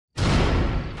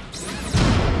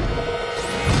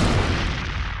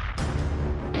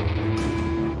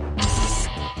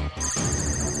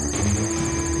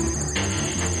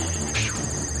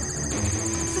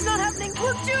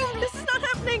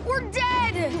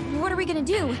what are we gonna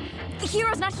do? The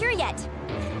hero's not here yet.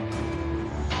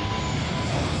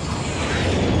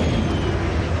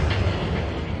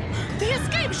 The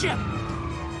escape ship!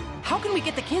 How can we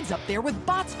get the kids up there with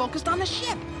bots focused on the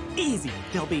ship? Easy.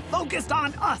 They'll be focused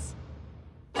on us.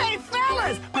 Hey,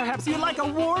 fellas! Perhaps you'd like a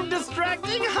warm,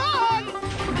 distracting hug!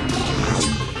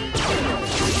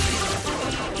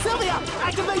 Sylvia,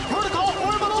 activate protocol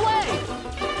orbital wave!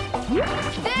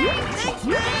 Thanks, thank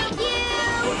you!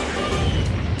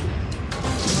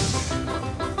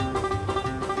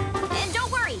 And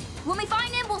don't worry, when we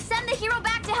find him, we'll send the hero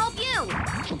back to help you.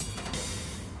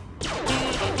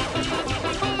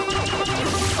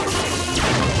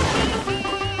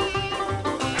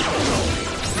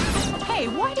 Hey,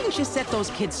 why didn't you set those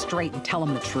kids straight and tell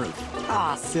them the truth?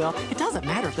 Ah, Syl, it doesn't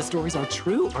matter if the stories are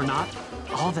true or not.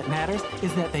 All that matters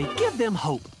is that they give them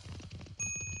hope.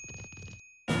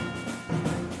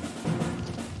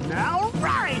 Now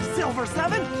ride, Silver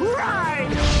 7,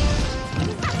 ride!